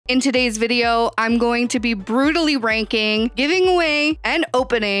In today's video, I'm going to be brutally ranking, giving away, and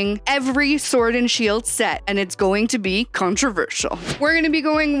opening every Sword and Shield set, and it's going to be controversial. We're going to be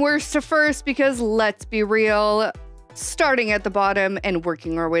going worst to first because let's be real, starting at the bottom and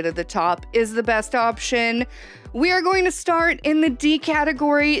working our way to the top is the best option. We are going to start in the D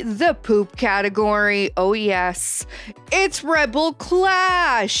category, the poop category. Oh yes, it's Rebel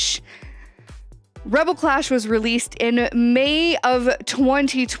Clash. Rebel Clash was released in May of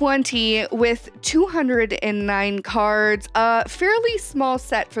 2020 with 209 cards, a fairly small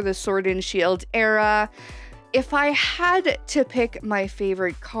set for the Sword and Shield era. If I had to pick my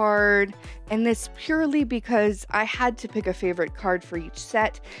favorite card, and this purely because I had to pick a favorite card for each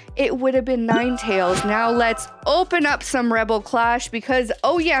set, it would have been Ninetales. Now let's open up some Rebel Clash because,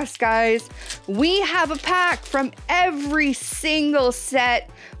 oh yes guys, we have a pack from every single set.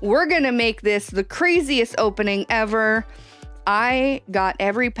 We're gonna make this the craziest opening ever. I got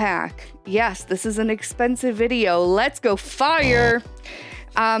every pack. Yes, this is an expensive video. Let's go fire.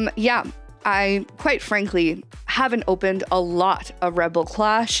 Yeah. I, quite frankly, haven't opened a lot of Rebel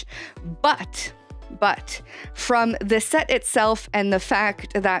Clash, but from the set itself and the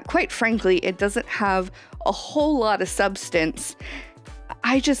fact that, quite frankly, it doesn't have a whole lot of substance,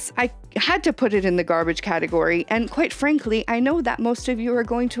 I had to put it in the garbage category, and quite frankly, I know that most of you are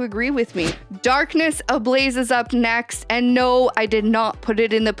going to agree with me. Darkness Ablaze is up next, and no, I did not put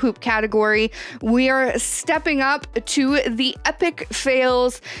it in the poop category. We are stepping up to the epic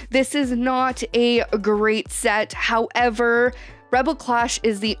fails. This is not a great set. However, Rebel Clash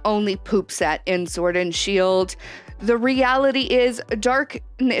is the only poop set in Sword and Shield. The reality is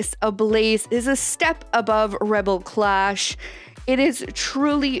Darkness Ablaze is a step above Rebel Clash. It is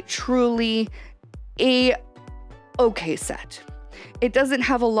truly a okay set. It doesn't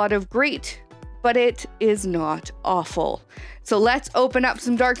have a lot of great, but it is not awful. So let's open up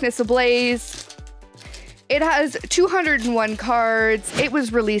some Darkness Ablaze. It has 201 cards. It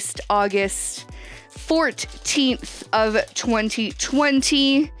was released August 14th of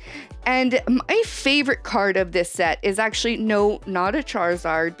 2020. And my favorite card of this set is actually, no, not a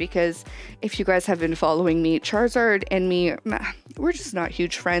Charizard, because if you guys have been following me, Charizard and me, we're just not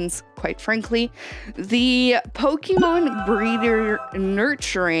huge friends, quite frankly. The Pokemon Breeder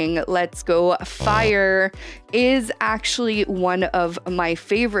Nurturing Let's Go Fire is actually one of my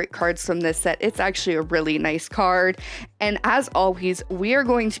favorite cards from this set. It's actually a really nice card. And as always, we are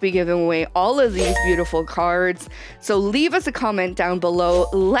going to be giving away all of these beautiful cards. So leave us a comment down below.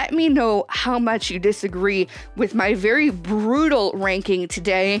 Let me know how much you disagree with my very brutal ranking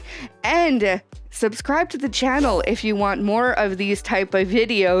today. And subscribe to the channel if you want more of these type of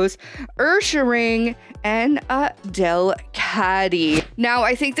videos. Ursaring and Delcatty. Now,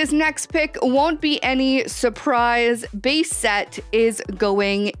 I think this next pick won't be any surprise. Base set is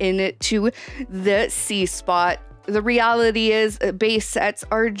going into the C spot. The reality is base sets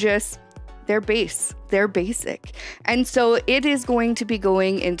are just, they're base. They're basic. And so it is going to be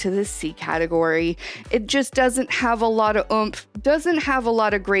going into the C category. It just doesn't have a lot of oomph, doesn't have a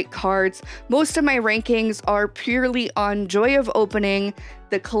lot of great cards. Most of my rankings are purely on joy of opening,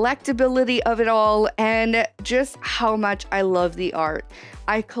 the collectability of it all, and just how much I love the art.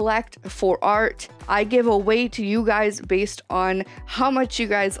 I collect for art. I give away to you guys based on how much you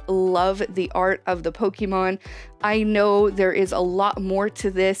guys love the art of the Pokemon. I know there is a lot more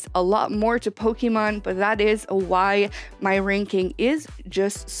to this, a lot more to Pokemon, but that is why my ranking is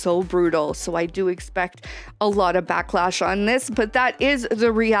just so brutal. So I do expect a lot of backlash on this, but that is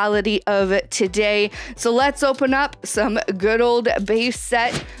the reality of today. So let's open up some good old base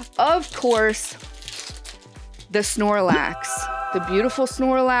set. Of course, the Snorlax, the beautiful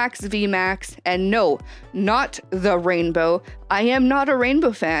Snorlax VMAX, and no, not the Rainbow. I am not a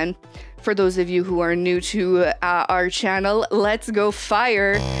Rainbow fan. For those of you who are new to our channel, let's go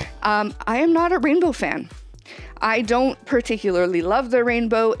fire. I am not a Rainbow fan. I don't particularly love the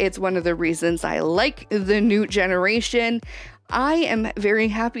Rainbow. It's one of the reasons I like the new generation. I am very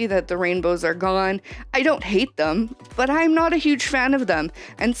happy that the rainbows are gone. I don't hate them, but I'm not a huge fan of them.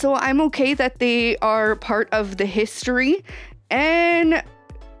 And so I'm okay that they are part of the history. And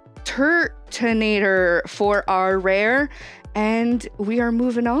Turtonator for our rare. And we are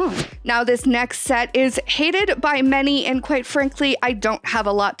moving on. Now, this next set is hated by many, and quite frankly, I don't have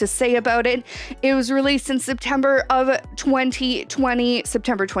a lot to say about it. It was released in September of 2020,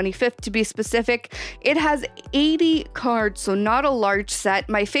 September 25th to be specific. It has 80 cards, so not a large set.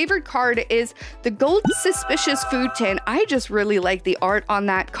 My favorite card is the Gold Suspicious Food Tin. I just really like the art on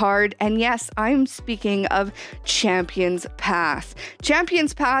that card. And yes, I'm speaking of Champion's Path.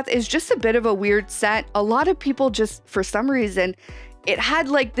 Champion's Path is just a bit of a weird set. A lot of people just, for some reason, It had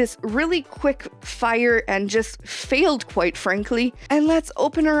like this really quick fire and just failed, quite frankly. And let's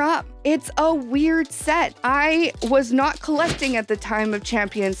open her up. It's a weird set. I was not collecting at the time of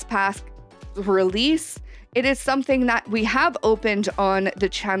Champions Pass release. It is something that we have opened on the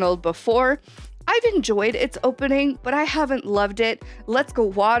channel before. I've enjoyed its opening, but I haven't loved it. Let's Go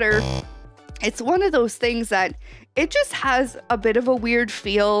Water. It's one of those things that it just has a bit of a weird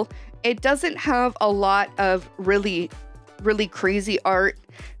feel. It doesn't have a lot of really crazy art.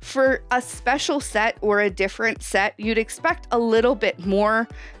 For a special set or a different set, you'd expect a little bit more.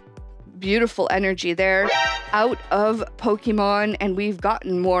 Beautiful energy there out of Pokemon, and we've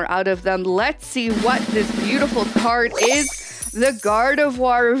gotten more out of them. Let's see what this beautiful card is. The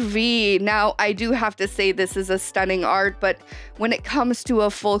Gardevoir V. Now, I do have to say this is a stunning art, but when it comes to a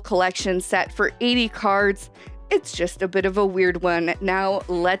full collection set for 80 cards, it's just a bit of a weird one. Now,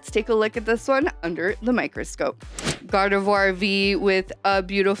 let's take a look at this one under the microscope. Gardevoir V with a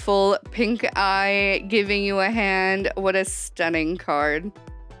beautiful pink eye giving you a hand. What a stunning card.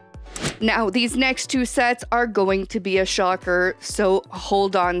 Now, these next two sets are going to be a shocker, so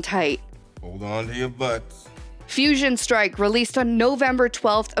hold on tight. Hold on to your butts. Fusion Strike, released on November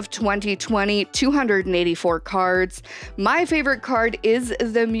 12th of 2020, 284 cards. My favorite card is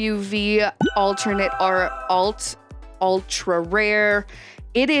the Mew V alternate or ultra rare.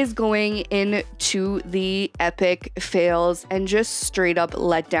 It is going into the epic fails and just straight up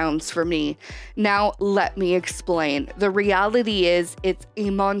letdowns for me. Now, let me explain. The reality is it's a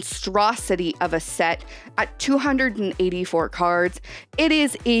monstrosity of a set at 284 cards. It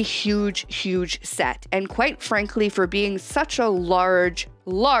is a huge set. And quite frankly, for being such a large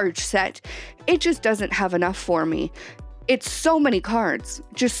set, it just doesn't have enough for me. It's so many cards,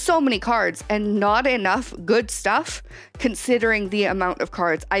 just so many cards, and not enough good stuff considering the amount of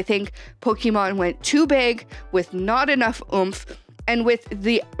cards. I think Pokemon went too big with not enough oomph, and with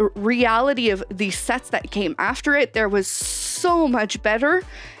the reality of the sets that came after it, there was so much better,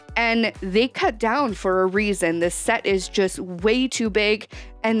 and they cut down for a reason. This set is just way too big,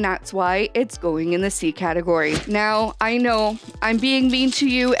 and that's why it's going in the C category. Now, I know I'm being mean to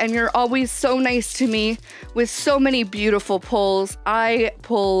you, and you're always so nice to me with so many beautiful pulls. I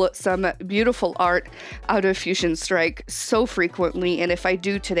pull some beautiful art out of Fusion Strike so frequently, and if I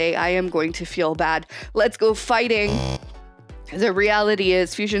do today, I am going to feel bad. Let's go fighting. The reality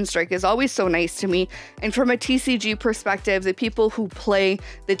is Fusion Strike is always so nice to me, and from a TCG perspective, the people who play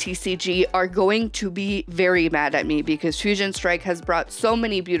the TCG are going to be very mad at me because Fusion Strike has brought so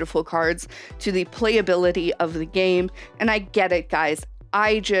many beautiful cards to the playability of the game, and I get it, guys.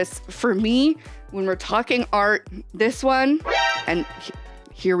 For me, when we're talking art, this one, and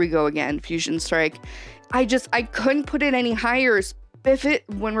here we go again, Fusion Strike, I couldn't put it any higher.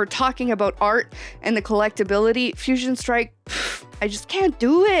 When we're talking about art and the collectability, Fusion Strike, I just can't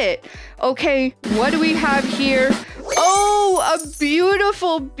do it. Okay, what do we have here? Oh, a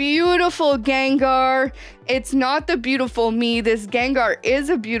beautiful Gengar. It's not the beautiful me. This Gengar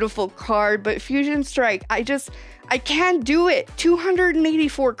is a beautiful card, but Fusion Strike, I can't do it.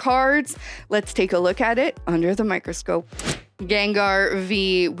 284 cards. Let's take a look at it under the microscope. Gengar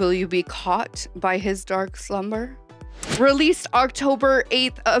V, will you be caught by his dark slumber? Released October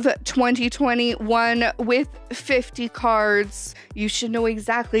 8th of 2021 with 50 cards. You should know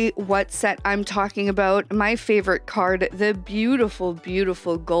exactly what set I'm talking about. My favorite card, the beautiful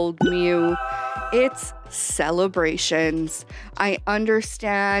Gold Mew. It's Celebrations. I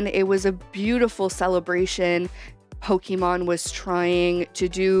understand it was a beautiful celebration Pokemon was trying to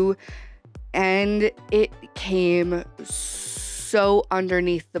do, and it came so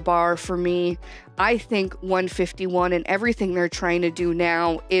underneath the bar for me. I think 151 and everything they're trying to do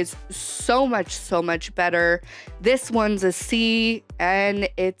now is so much better. This one's a C, and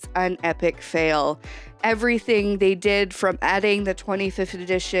it's an epic fail. Everything they did, from adding the 25th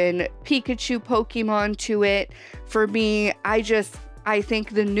edition Pikachu Pokemon to it, for me, I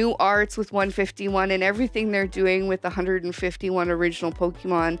think the new arts with 151 and everything they're doing with the 151 original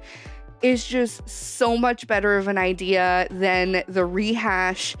Pokemon is just so much better of an idea than the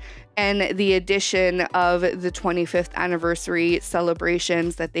rehash and the addition of the 25th anniversary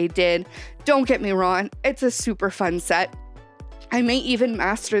celebrations that they did. Don't get me wrong, it's a super fun set. I may even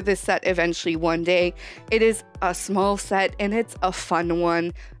master this set eventually one day. It is a small set and it's a fun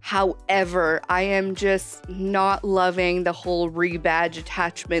one. However, I am just not loving the whole rebadge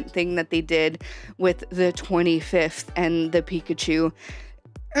attachment thing that they did with the 25th and the Pikachu.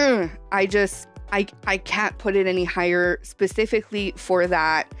 I can't put it any higher specifically for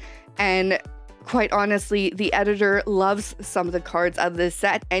that. And quite honestly, the editor loves some of the cards of this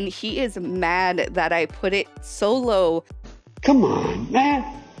set, and he is mad that I put it so low. Come on, man.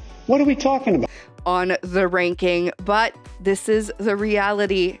 What are we talking about? On the ranking, but this is the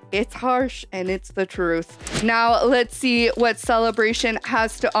reality. It's harsh and it's the truth. Now let's see what Celebration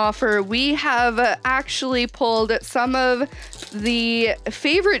has to offer. We have actually pulled some of the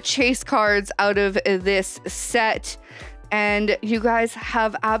favorite chase cards out of this set, and you guys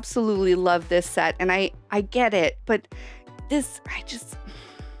have absolutely loved this set, and I get it, but this,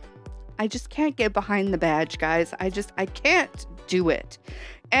 I just can't get behind the badge, guys. I can't do it.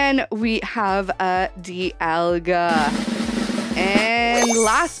 And we have a Dialga. And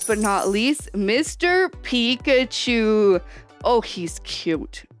last but not least, Mr. Pikachu. Oh, he's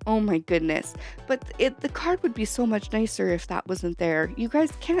cute. Oh my goodness. But the card would be so much nicer if that wasn't there. You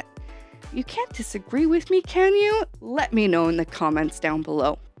guys can't disagree with me, can you? Let me know in the comments down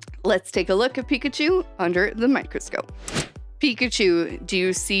below. Let's take a look at Pikachu under the microscope. Pikachu, do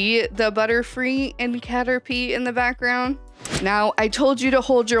you see the Butterfree and Caterpie in the background? Now, I told you to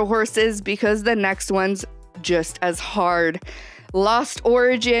hold your horses because the next one's just as hard. Lost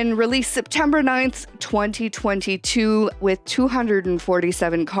Origin, released September 9th, 2022 with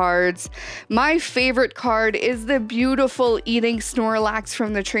 247 cards. My favorite card is the beautiful Eating Snorlax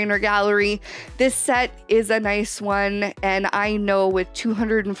from the Trainer Gallery. This set is a nice one, and I know with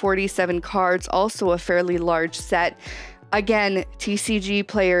 247 cards, also a fairly large set. Again, TCG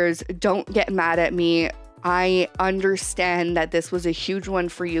players, don't get mad at me. I understand that this was a huge one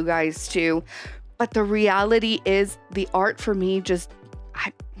for you guys too, but the reality is the art for me just,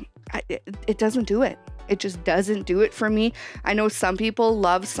 it doesn't do it. It just doesn't do it for me. I know some people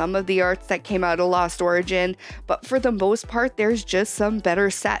love some of the arts that came out of Lost Origin, but for the most part, there's just some better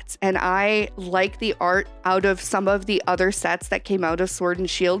sets. And I like the art out of some of the other sets that came out of Sword and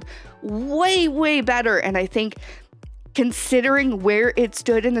Shield way, way better. And I think considering where it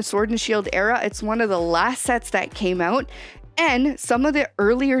stood in the Sword and Shield era, it's one of the last sets that came out, and some of the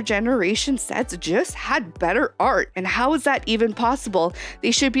earlier generation sets just had better art. And how is that even possible?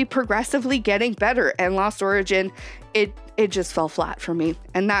 They should be progressively getting better, and Lost Origin, it just fell flat for me,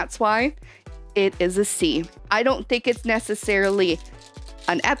 and that's why it is a C. I don't think it's necessarily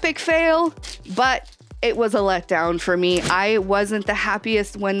an epic fail, but it was a letdown for me. I wasn't the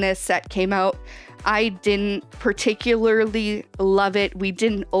happiest when this set came out. I didn't particularly love it. We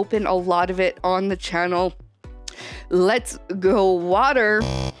didn't open a lot of it on the channel. Let's go water.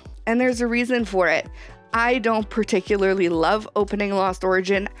 And there's a reason for it. I don't particularly love opening Lost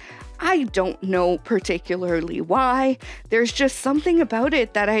Origin. I don't know particularly why. There's just something about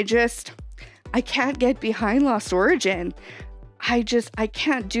it that I can't get behind Lost Origin. I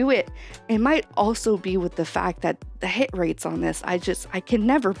can't do it. It might also be with the fact that the hit rates on this, I can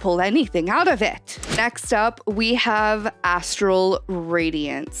never pull anything out of it. Next up, we have Astral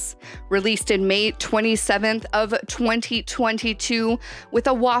Radiance, released in May 27th of 2022 with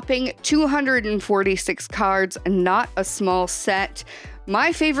a whopping 246 cards, not a small set.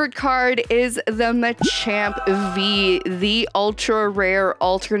 My favorite card is the Machamp V, the ultra rare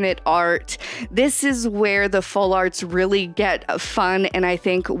alternate art. This is where the full arts really get fun, and I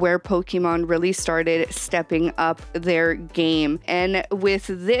think where Pokemon really started stepping up their game. And with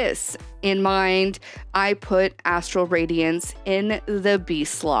this in mind, I put Astral Radiance in the B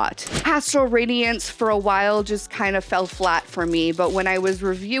slot. Astral Radiance for a while just kind of fell flat for me, but when I was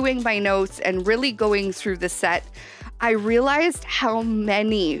reviewing my notes and really going through the set, I realized how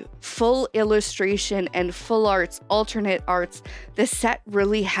many full illustration and full arts, alternate arts, the set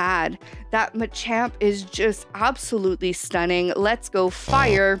really had. That Machamp is just absolutely stunning. Let's go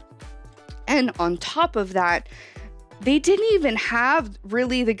fire. And on top of that, they didn't even have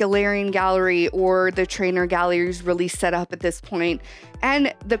really the Galarian Gallery or the Trainer Galleries really set up at this point.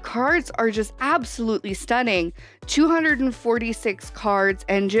 And the cards are just absolutely stunning. 246 cards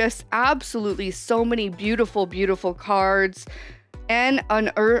and just absolutely so many beautiful, beautiful cards. And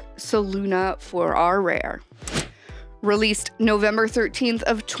an Ursaluna for our rare. Released November 13th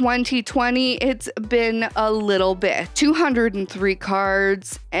of 2020, it's been a little bit. 203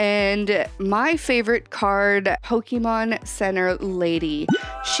 cards, and my favorite card, Pokemon Center Lady.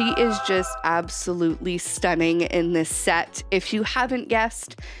 She is just absolutely stunning in this set. If you haven't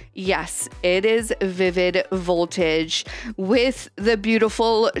guessed, yes, it is Vivid Voltage with the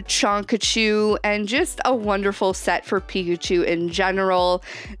beautiful Chonkachu and just a wonderful set for Pikachu in general.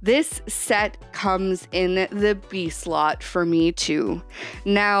 This set comes in the B slot for me too.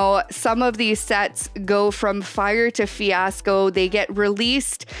 Now, some of these sets go from fire to fiasco. They get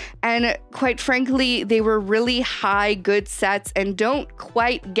released, and quite frankly, they were really high good sets and don't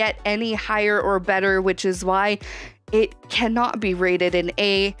quite get any higher or better, which is why it cannot be rated an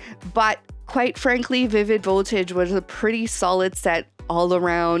A, but quite frankly, Vivid Voltage was a pretty solid set all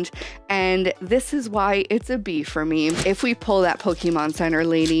around, and this is why it's a B for me. If we pull that Pokemon Center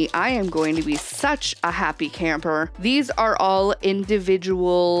lady, I am going to be such a happy camper. These are all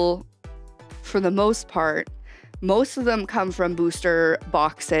individual for the most part. Most of them come from booster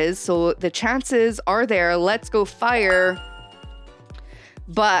boxes, so the chances are there. Let's go fire.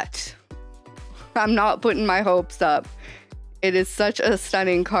 But I'm not putting my hopes up. It is such a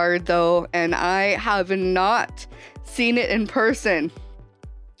stunning card though, and I have not seen it in person.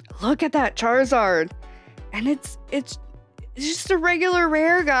 Look at that Charizard. And it's just a regular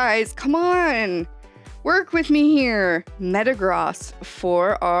rare, guys. Come on. Work with me here. Metagross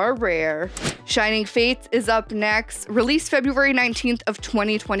for our rare. Shining Fates is up next. Released February 19th of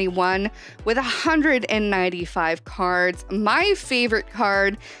 2021 with 195 cards. My favorite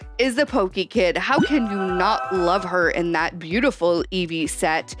card is the Pokekid. How can you not love her in that beautiful EV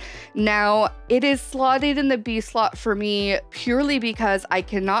set? Now, it is slotted in the B slot for me purely because I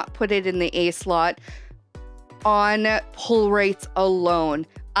cannot put it in the A slot on pull rates alone.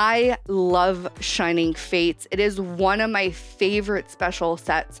 I love Shining Fates. It is one of my favorite special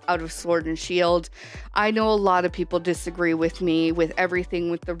sets out of Sword and Shield. I know a lot of people disagree with me with everything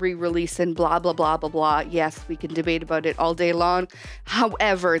with the re-release and blah, blah, blah, blah, blah. Yes, we can debate about it all day long.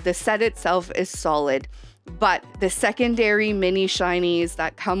 However, the set itself is solid. But the secondary mini shinies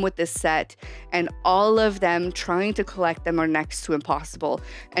that come with this set and all of them trying to collect them are next to impossible.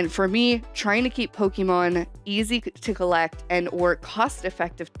 And for me, trying to keep Pokemon easy to collect and or cost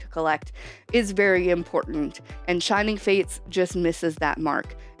effective to collect is very important. And Shining Fates just misses that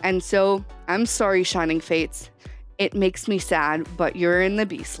mark. And so I'm sorry, Shining Fates. It makes me sad, but you're in the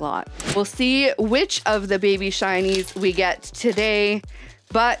B slot. We'll see which of the baby shinies we get today,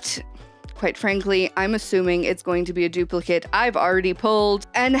 but quite frankly, I'm assuming it's going to be a duplicate I've already pulled.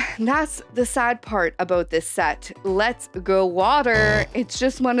 And that's the sad part about this set. Let's go water. It's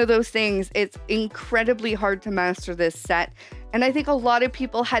just one of those things. It's incredibly hard to master this set. And I think a lot of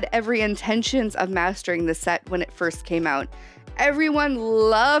people had every intentions of mastering the set when it first came out. Everyone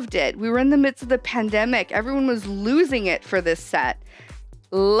loved it. We were in the midst of the pandemic. Everyone was losing it for this set.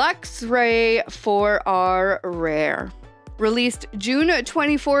 Luxray for our rare. Released June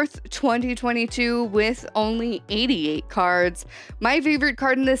 24th, 2022 with only 88 cards. My favorite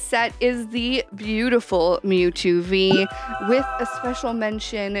card in this set is the beautiful Mewtwo V with a special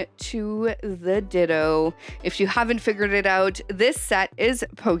mention to the Ditto. If you haven't figured it out, this set is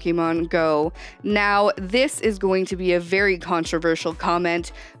Pokemon Go. Now, this is going to be a very controversial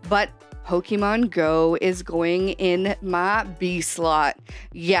comment, but Pokemon Go is going in my B slot.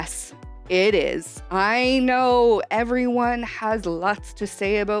 Yes, it is. I know everyone has lots to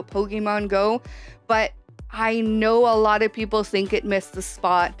say about Pokemon Go, but I know a lot of people think it missed the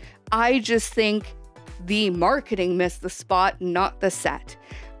spot. I just think the marketing missed the spot, not the set.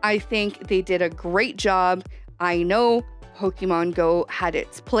 I think they did a great job. I know Pokemon Go had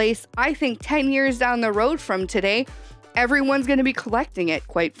its place. I think 10 years down the road from today, everyone's going to be collecting it,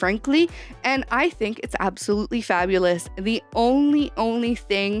 quite frankly, and I think it's absolutely fabulous. The only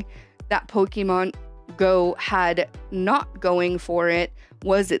thing that Pokemon Go had not going for it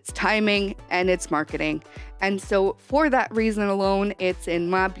was its timing and its marketing. And so for that reason alone, it's in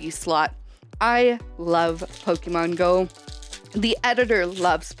my B slot. I love Pokemon Go. The editor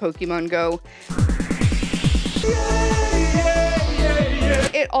loves Pokemon Go.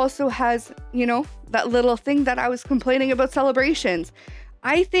 It also has, you know, that little thing that I was complaining about celebrations.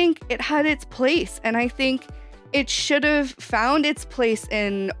 I think it had its place, and I think it should have found its place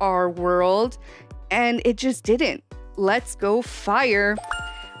in our world, and it just didn't. Let's go fire.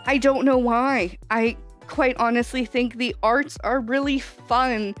 I don't know why. I quite honestly think the arts are really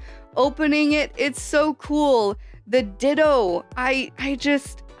fun. Opening it, it's so cool. The Ditto, I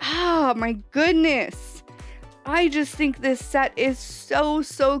just, my goodness. I just think this set is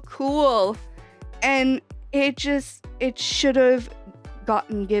so cool. And it should have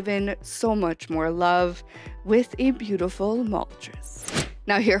gotten given so much more love with a beautiful Moltres.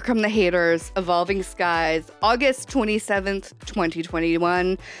 Now here come the haters. Evolving Skies, August 27th,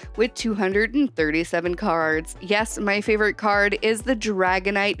 2021 with 237 cards. Yes, my favorite card is the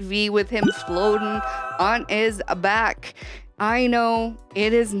Dragonite V with him floating on his back. I know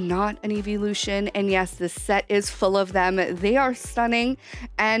it is not an evolution, and yes, this set is full of them. They are stunning,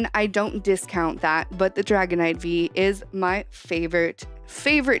 and I don't discount that, but the Dragonite V is my favorite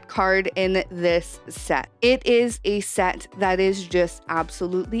card in this set. It is a set that is just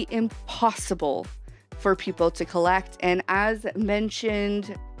absolutely impossible for people to collect, and as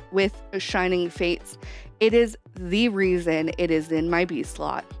mentioned with Shining Fates, it is the reason it is in my B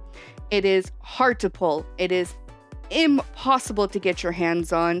slot. It is hard to pull. It is impossible to get your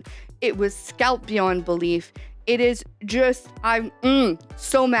hands on. It was scalped beyond belief. It is just,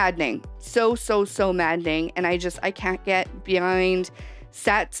 so maddening. So maddening. And I can't get behind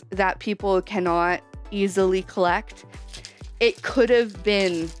sets that people cannot easily collect. It could have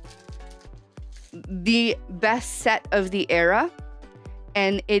been the best set of the era,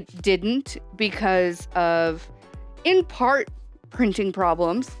 and it didn't because of, in part, printing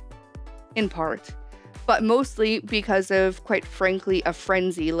problems, in part, but mostly because of, quite frankly, a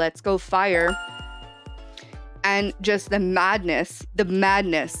frenzy. Let's go fire. And just the madness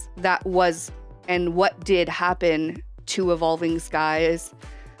that was and what did happen to Evolving Skies.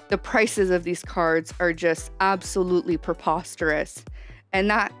 The prices of these cards are just absolutely preposterous. And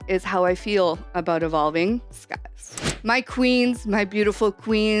that is how I feel about Evolving Skies. My queens, my beautiful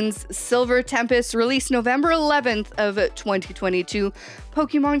queens, Silver Tempest released November 11th of 2022.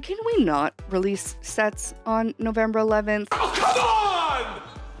 Pokemon, can we not release sets on November 11th? Oh, come on!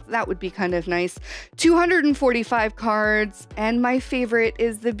 That would be kind of nice. 245 cards, and my favorite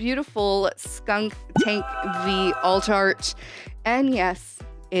is the beautiful Skunk Tank V alt art. And yes,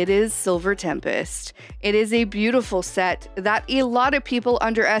 it is Silver Tempest. It is a beautiful set that a lot of people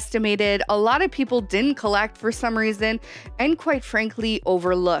underestimated, a lot of people didn't collect for some reason, and quite frankly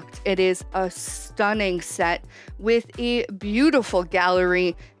overlooked. It is a stunning set with a beautiful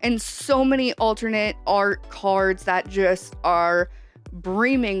gallery and so many alternate art cards that just are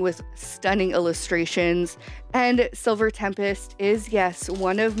brimming with stunning illustrations. And Silver Tempest is, yes,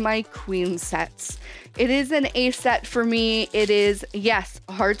 one of my queen sets. It is an A set for me. It is, yes,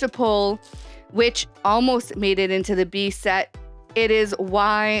 hard to pull, which almost made it into the B set. It is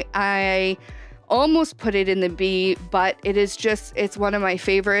why I almost put it in the B, but it is just, it's one of my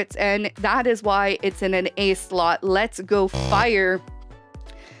favorites, and that is why it's in an A slot. Let's go fire.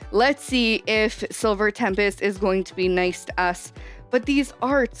 Let's see if Silver Tempest is going to be nice to us. But these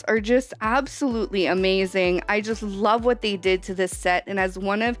arts are just absolutely amazing. I just love what they did to this set. And as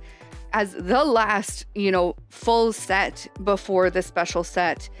the last, full set before the special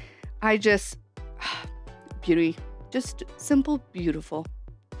set, I just, beauty, just simple, beautiful.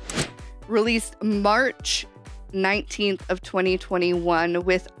 Released March 19th of 2021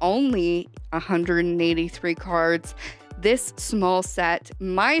 with only 183 cards. This small set,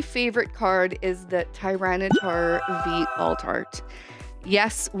 my favorite card is the Tyranitar V alt art.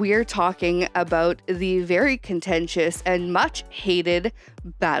 Yes, we are talking about the very contentious and much hated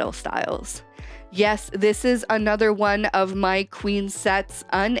Battle Styles. Yes, this is another one of my queen sets,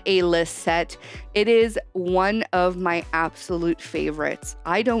 an A-list set. It is one of my absolute favorites.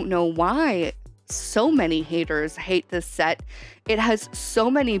 I don't know why so many haters hate this set. It has so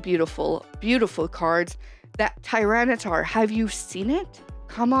many beautiful, beautiful cards. That Tyranitar, have you seen it?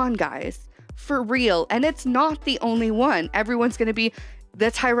 Come on, guys, for real. And it's not the only one. Everyone's gonna be,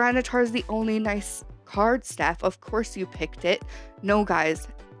 the Tyranitar is the only nice card, Steph. Of course you picked it. No, guys,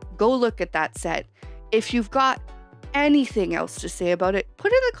 go look at that set. If you've got anything else to say about it,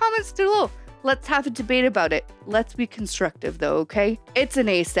 put it in the comments below. Let's have a debate about it. Let's be constructive though, okay? It's an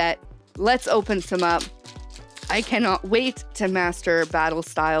A set. Let's open some up. I cannot wait to master Battle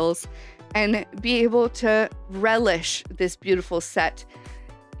Styles and be able to relish this beautiful set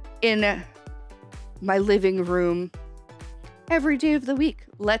in my living room every day of the week.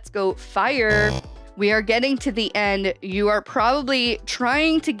 Let's go fire. We are getting to the end. You are probably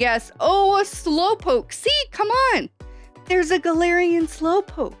trying to guess, oh, a Slowpoke. See, come on. There's a Galarian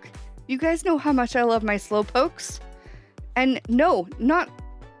Slowpoke. You guys know how much I love my Slowpokes. And no, not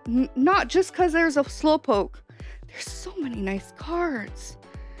just because there's a Slowpoke. There's so many nice cards.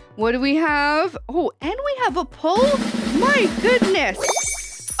 What do we have? Oh, and we have a pull? My goodness.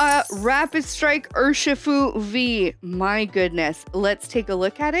 Rapid Strike Urshifu V. My goodness. Let's take a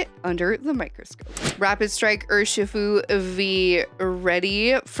look at it under the microscope. Rapid Strike Urshifu V,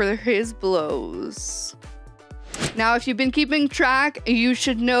 ready for his blows. Now, if you've been keeping track, you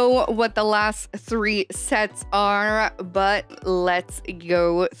should know what the last three sets are, but let's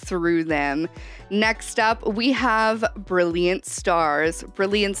go through them. Next up, we have Brilliant Stars.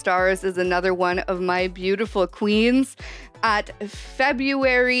 Brilliant Stars is another one of my beautiful queens. At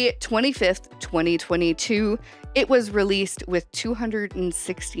February 25th, 2022, it was released with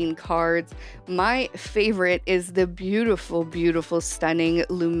 216 cards. My favorite is the beautiful, beautiful, stunning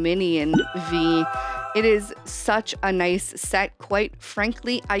Luminion V. It is such a nice set. Quite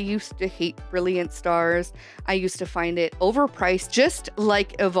frankly, I used to hate Brilliant Stars. I used to find it overpriced, just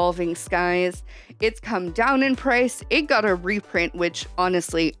like Evolving Skies. It's come down in price. It got a reprint, which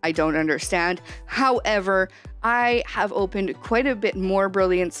honestly, I don't understand. However, I have opened quite a bit more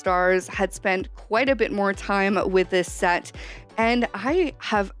Brilliant Stars, had spent quite a bit more time with this set, and I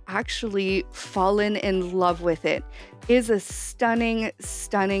have actually fallen in love with it. It is a stunning,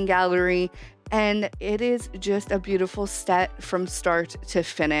 stunning gallery, and it is just a beautiful set from start to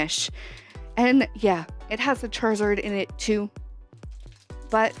finish. And yeah, it has a Charizard in it too,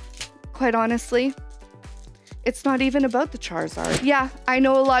 but quite honestly, it's not even about the Charizard. Yeah, I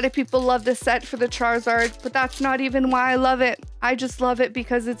know a lot of people love this set for the Charizard, but that's not even why I love it. I just love it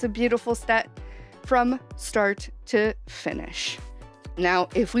because it's a beautiful set from start to finish. Now,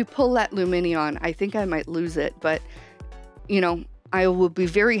 if we pull that Lumineon, I think I might lose it, but you know, I will be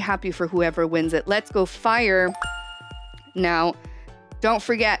very happy for whoever wins it. Let's go fire. Now, don't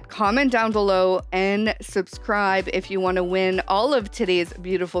forget, comment down below and subscribe if you want to win all of today's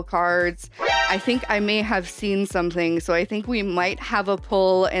beautiful cards. I think I may have seen something, so I think we might have a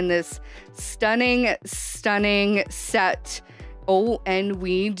pull in this stunning, stunning set. Oh, and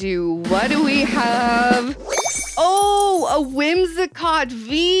we do. What do we have? Oh, a Whimsicott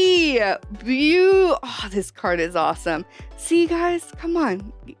V. Oh, this card is awesome. See, guys, come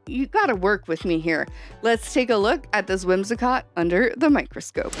on. You gotta work with me here. Let's take a look at this Whimsicott under the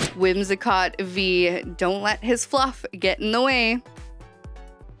microscope. Whimsicott V. Don't let his fluff get in the way.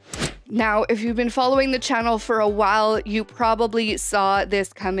 Now, if you've been following the channel for a while, you probably saw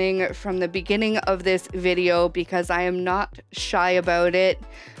this coming from the beginning of this video because I am not shy about it.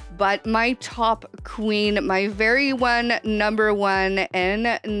 But my top queen, my very one, number one,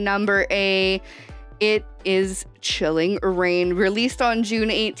 and number A, it is Chilling Reign, released on June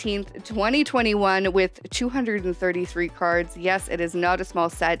 18th, 2021 with 233 cards. Yes, it is not a small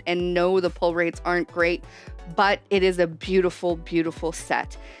set, and no, the pull rates aren't great, but it is a beautiful, beautiful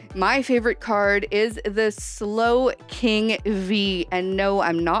set. My favorite card is the Slow King V, and no,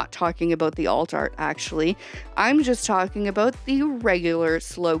 I'm not talking about the alt art, actually. I'm just talking about the regular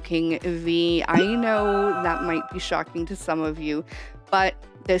Slow King V. I know that might be shocking to some of you, but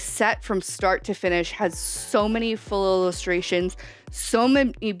this set from start to finish has so many full illustrations, so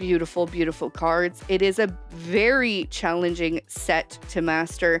many beautiful, beautiful cards. It is a very challenging set to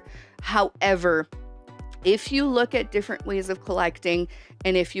master. However, if you look at different ways of collecting,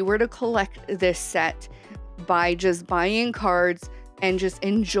 and if you were to collect this set by just buying cards and just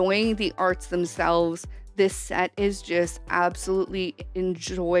enjoying the arts themselves, this set is just absolutely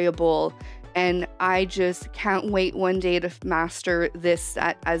enjoyable. And I just can't wait one day to master this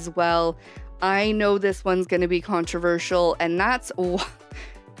set as well. I know this one's going to be controversial, and that's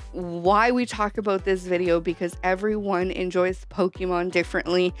why we talk about this video, because everyone enjoys Pokemon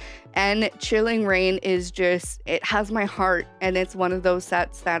differently, and Chilling Reign is just, it has my heart, and it's one of those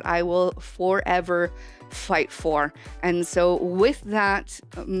sets that I will forever fight for. And so with that,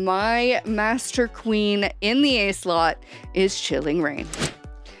 my master queen in the A slot is Chilling Reign.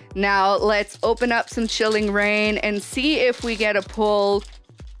 Now let's open up some Chilling Reign and see if we get a pull.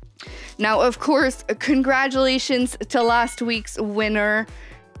 Now, of course, congratulations to last week's winner.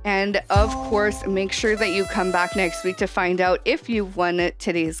 And of course, make sure that you come back next week to find out if you've won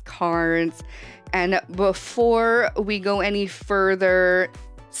today's cards. And before we go any further,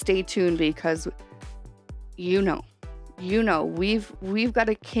 stay tuned, because you know, we've got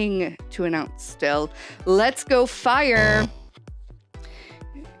a king to announce still. Let's go fire.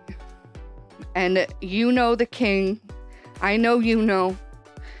 And you know the king. I know you know,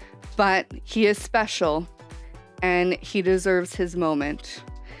 but he is special and he deserves his moment.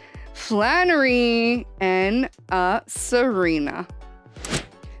 Flannery and Serena.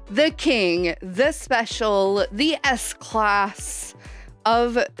 The king, the special, the S-class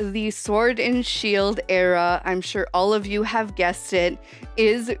of the Sword and Shield era, I'm sure all of you have guessed it,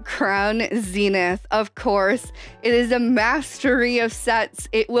 is Crown Zenith. Of course, it is a mastery of sets.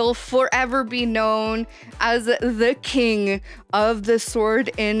 It will forever be known as the king of the Sword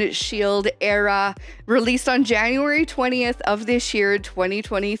and Shield era, released on January 20th of this year,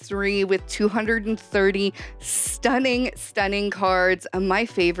 2023, with 230 stunning, stunning cards. My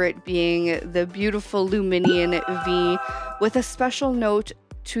favorite being the beautiful Lumineon V, with a special note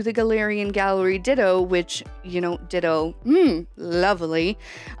to the Galarian Gallery Ditto, which, you know, Ditto, lovely.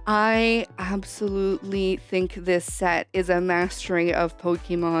 I absolutely think this set is a mastery of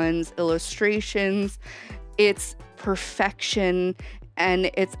Pokemon's illustrations, its perfection, and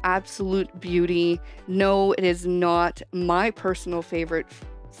its absolute beauty. No, it is not my personal favorite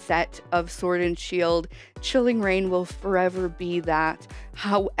set of Sword and Shield. Chilling Reign will forever be that.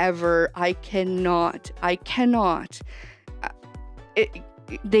 However,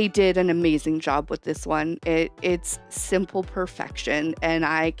 they did an amazing job with this one. It's simple perfection, and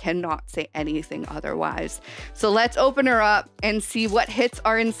I cannot say anything otherwise. So let's open her up and see what hits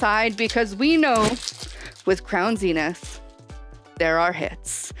are inside, because we know with Crown Zenith, there are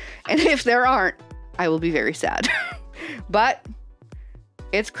hits. And if there aren't, I will be very sad. But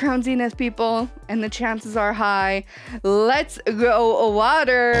it's Crown Zenith, people, and the chances are high. Let's go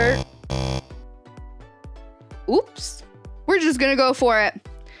water. Oops. We're just gonna go for it.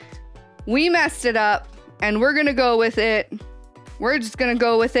 We messed it up, and we're gonna go with it. We're just gonna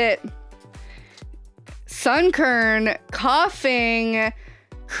go with it. Sunkern, coughing,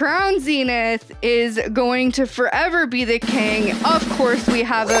 Crown Zenith is going to forever be the king. Of course, we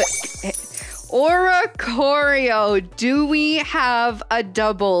have a Oricorio. Do we have a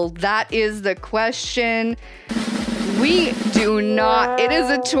double? That is the question. We do not. It is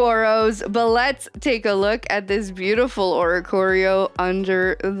a Tauros, but let's take a look at this beautiful Oricorio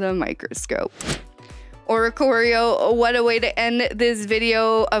under the microscope. Oricorio, what a way to end this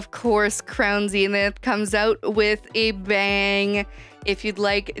video. Of course, Crown Zenith comes out with a bang. If you'd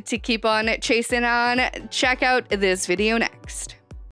like to keep on chasing on, check out this video next.